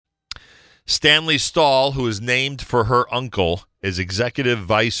Stanley Stahl, who is named for her uncle, is executive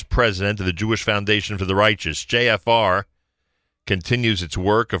vice president of the Jewish Foundation for the Righteous. JFR continues its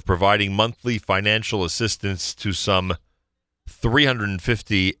work of providing monthly financial assistance to some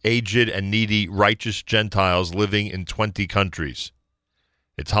 350 aged and needy righteous Gentiles living in 20 countries.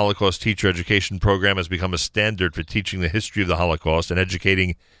 Its Holocaust teacher education program has become a standard for teaching the history of the Holocaust and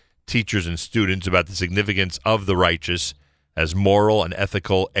educating teachers and students about the significance of the righteous as moral and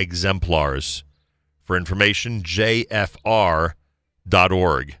ethical exemplars. For information, jfr.org.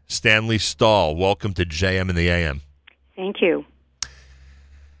 Stanley Stahl, welcome to JM in the AM. Thank you.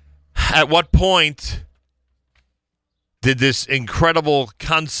 At what point did this incredible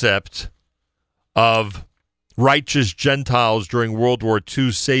concept of righteous Gentiles during World War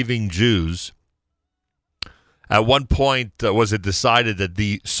II saving Jews, at one point was it decided that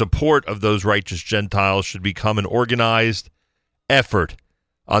the support of those righteous Gentiles should become an organized effort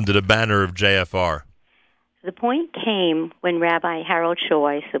under the banner of JFR? The point came when Rabbi Harold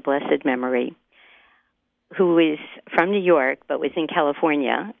Scheuss, the blessed memory, who is from New York but was in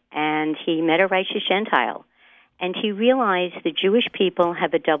California, and he met a righteous Gentile. And he realized the Jewish people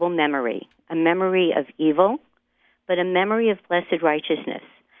have a double memory, a memory of evil, but a memory of blessed righteousness.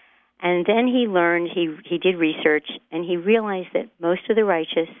 And then he learned, he did research, and he realized that most of the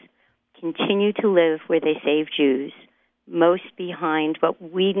righteous continue to live where they saved Jews, most behind what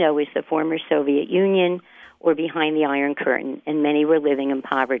we know as the former Soviet Union or behind the Iron Curtain, and many were living in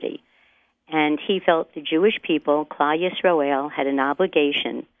poverty. And he felt the Jewish people, Klal Yisrael, had an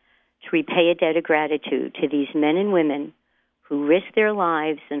obligation to repay a debt of gratitude to these men and women who risked their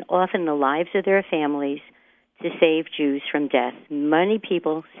lives and often the lives of their families to save Jews from death. Many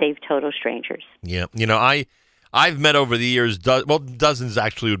people saved total strangers. Yeah, I've met over the years, dozens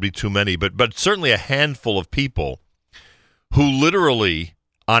actually would be too many, but certainly a handful of people who literally,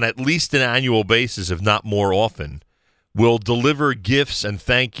 on at least an annual basis, if not more often, will deliver gifts and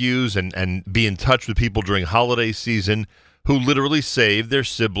thank yous and be in touch with people during holiday season who literally saved their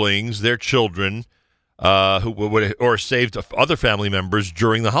siblings, their children, or saved other family members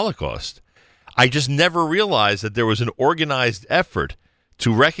during the Holocaust. I just never realized that there was an organized effort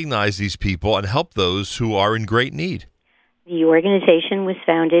to recognize these people and help those who are in great need. The organization was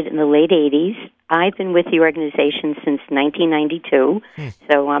founded in the late 80s. I've been with the organization since 1992,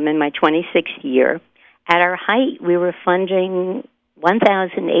 so I'm in my 26th year. At our height, we were funding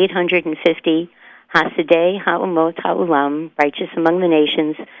 1,850 Hasidei Ha'umot Ha'ulam, righteous among the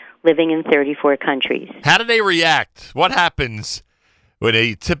nations, living in 34 countries. How do they react? What happens in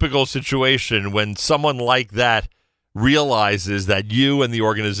a typical situation when someone like that realizes that you and the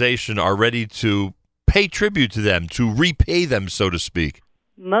organization are ready to pay tribute to them, to repay them, so to speak?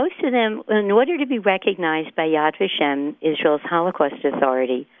 Most of them, in order to be recognized by Yad Vashem, Israel's Holocaust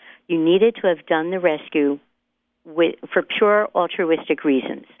Authority, you needed to have done the rescue for pure altruistic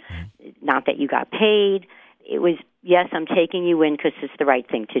reasons. Not that you got paid. It was, yes, I'm taking you in because it's the right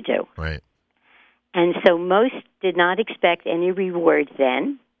thing to do. Right. And so most did not expect any reward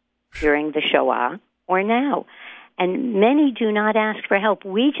then, during the Shoah, or now. And many do not ask for help.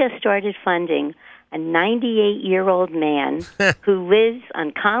 We just started funding a 98-year-old man who lives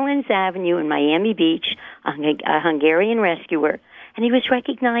on Collins Avenue in Miami Beach, a Hungarian rescuer, and he was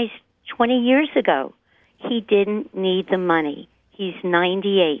recognized 20 years ago. He didn't need the money. He's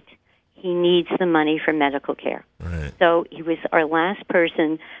 98. He needs the money for medical care. Right. So he was our last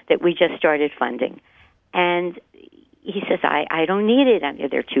person that we just started funding. And he says, I don't need it. I mean,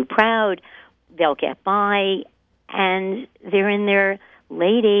 they're too proud. They'll get by. And they're in their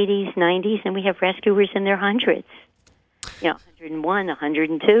late 80s, 90s, and we have rescuers in their hundreds. 101,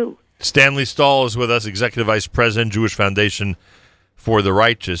 102. Stanley Stahl is with us, Executive Vice President, Jewish Foundation for the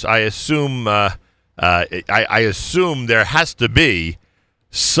Righteous. I assume I assume there has to be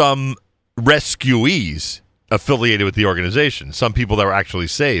some rescuees affiliated with the organization, some people that were actually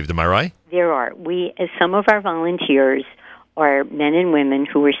saved. Am I right? There are. Some of our volunteers are men and women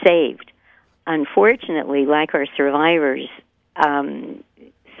who were saved. Unfortunately, like our survivors,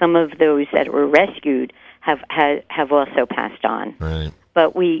 some of those that were rescued have also passed on. Right.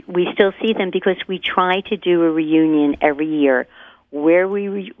 But we still see them because we try to do a reunion every year where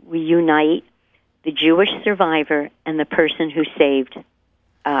we reunite the Jewish survivor and the person who saved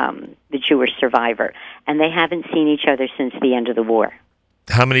the Jewish survivor. And they haven't seen each other since the end of the war.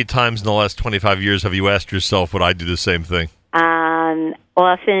 How many times in the last 25 years have you asked yourself, would I do the same thing?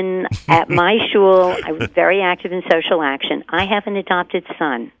 Often at my shul, I was very active in social action. I have an adopted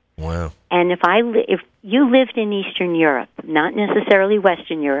son. Wow. And if you lived in Eastern Europe, not necessarily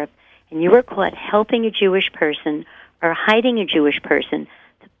Western Europe, and you were caught helping a Jewish person or hiding a Jewish person,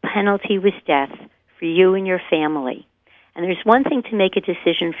 the penalty was death for you and your family. And there's one thing to make a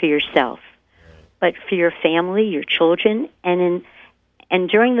decision for yourself, but for your family, your children, and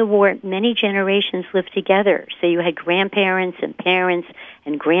during the war, many generations lived together. So you had grandparents and parents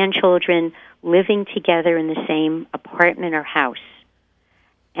and grandchildren living together in the same apartment or house.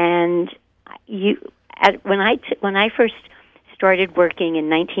 And when I first started working in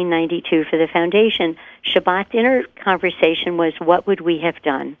 1992 for the foundation, Shabbat dinner conversation was, what would we have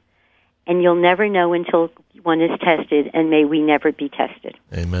done? And you'll never know until one is tested, and may we never be tested.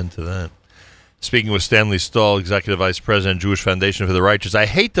 Amen to that. Speaking with Stanley Stahl, Executive Vice President, Jewish Foundation for the Righteous, I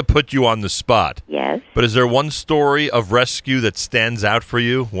hate to put you on the spot. Yes. But is there one story of rescue that stands out for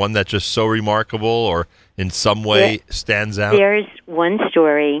you? One that's just so remarkable or in some way stands out? There's one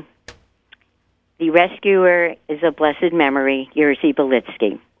story. The rescuer is a blessed memory, Jerzy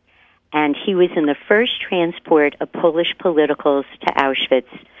Belitsky. And he was in the first transport of Polish politicals to Auschwitz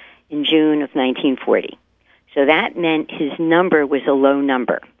in June of 1940. So that meant his number was a low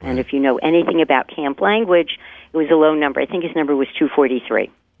number. And if you know anything about camp language, it was a low number. I think his number was 243.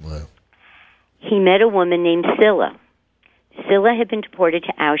 Wow. He met a woman named Scylla. Scylla had been deported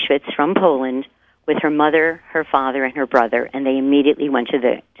to Auschwitz from Poland with her mother, her father, and her brother, and they immediately went to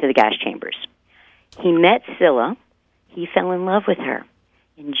the gas chambers. He met Scylla. He fell in love with her.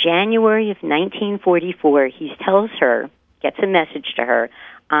 In January of 1944, he tells her, gets a message to her,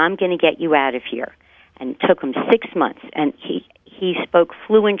 I'm going to get you out of here. And it took him 6 months. And he spoke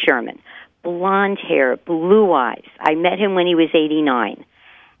fluent German, blonde hair, blue eyes. I met him when he was 89.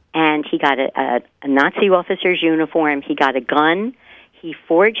 And he got a Nazi officer's uniform. He got a gun. He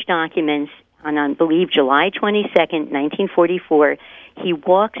forged documents. On, I believe, July 22nd, 1944, he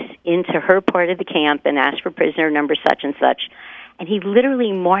walks into her part of the camp and asks for prisoner number such and such. And he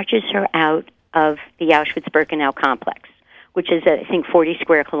literally marches her out of the Auschwitz-Birkenau complex, which is, I think, 40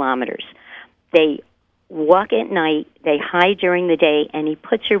 square kilometers. They walk at night, they hide during the day, and he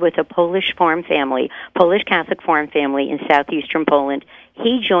puts her with a Polish farm family, Polish Catholic farm family in southeastern Poland.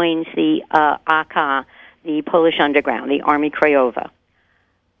 He joins the AK, the Polish Underground, the Army Krajowa.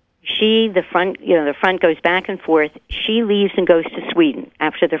 The front goes back and forth. She leaves and goes to Sweden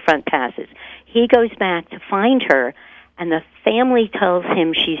after the front passes. He goes back to find her, and the family tells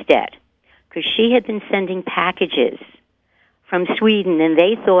him she's dead because she had been sending packages from Sweden, and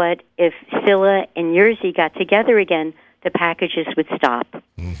they thought if Scylla and Jerzy got together again, the packages would stop.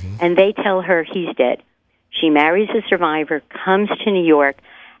 Mm-hmm. And they tell her he's dead. She marries a survivor, comes to New York,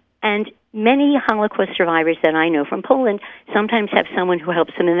 and many Holocaust survivors that I know from Poland sometimes have someone who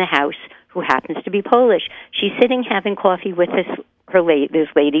helps them in the house who happens to be Polish. She's sitting having coffee with this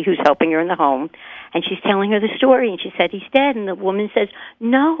lady who's helping her in the home, and she's telling her the story, and she said, he's dead. And the woman says,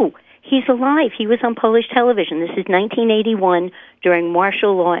 no, he's alive. He was on Polish television. This is 1981 during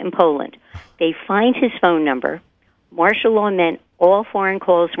martial law in Poland. They find his phone number. Martial law meant all foreign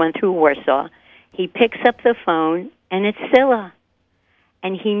calls went through Warsaw. He picks up the phone, and it's Scylla.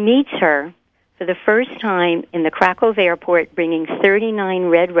 And he meets her for the first time in the Krakow airport, bringing 39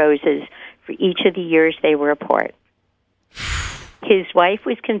 red roses for each of the years they were apart. His wife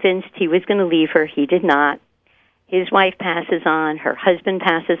was convinced he was going to leave her. He did not. His wife passes on, her husband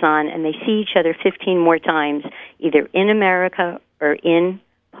passes on, and they see each other 15 more times, either in America or in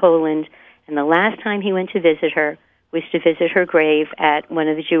Poland. And the last time he went to visit her was to visit her grave at one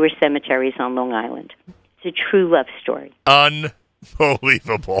of the Jewish cemeteries on Long Island. It's a true love story.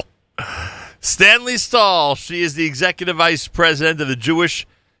 Unbelievable. Stanley Stahl, she is the Executive Vice President of the Jewish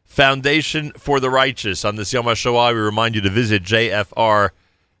Foundation for the Righteous. On this Yom HaShoah, we remind you to visit jfr.org.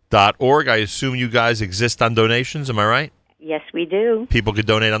 I assume you guys exist on donations, am I right? Yes, we do. People could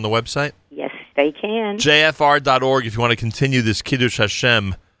donate on the website? Yes, they can. jfr.org if you want to continue this Kiddush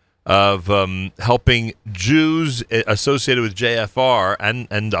Hashem of helping Jews associated with JFR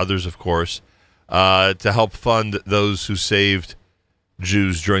and others, of course, to help fund those who saved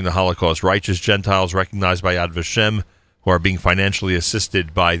Jews during the Holocaust. Righteous Gentiles recognized by Yad Vashem who are being financially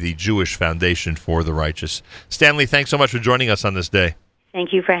assisted by the Jewish Foundation for the Righteous. Stanley, thanks so much for joining us on this day.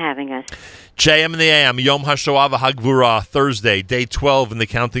 Thank you for having us. JM in the AM, Yom HaShoah V'Hagvura, Thursday, day 12 in the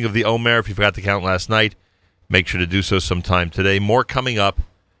counting of the Omer. If you forgot to count last night, make sure to do so sometime today. More coming up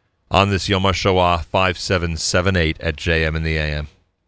on this Yom HaShoah 5778 at JM in the AM.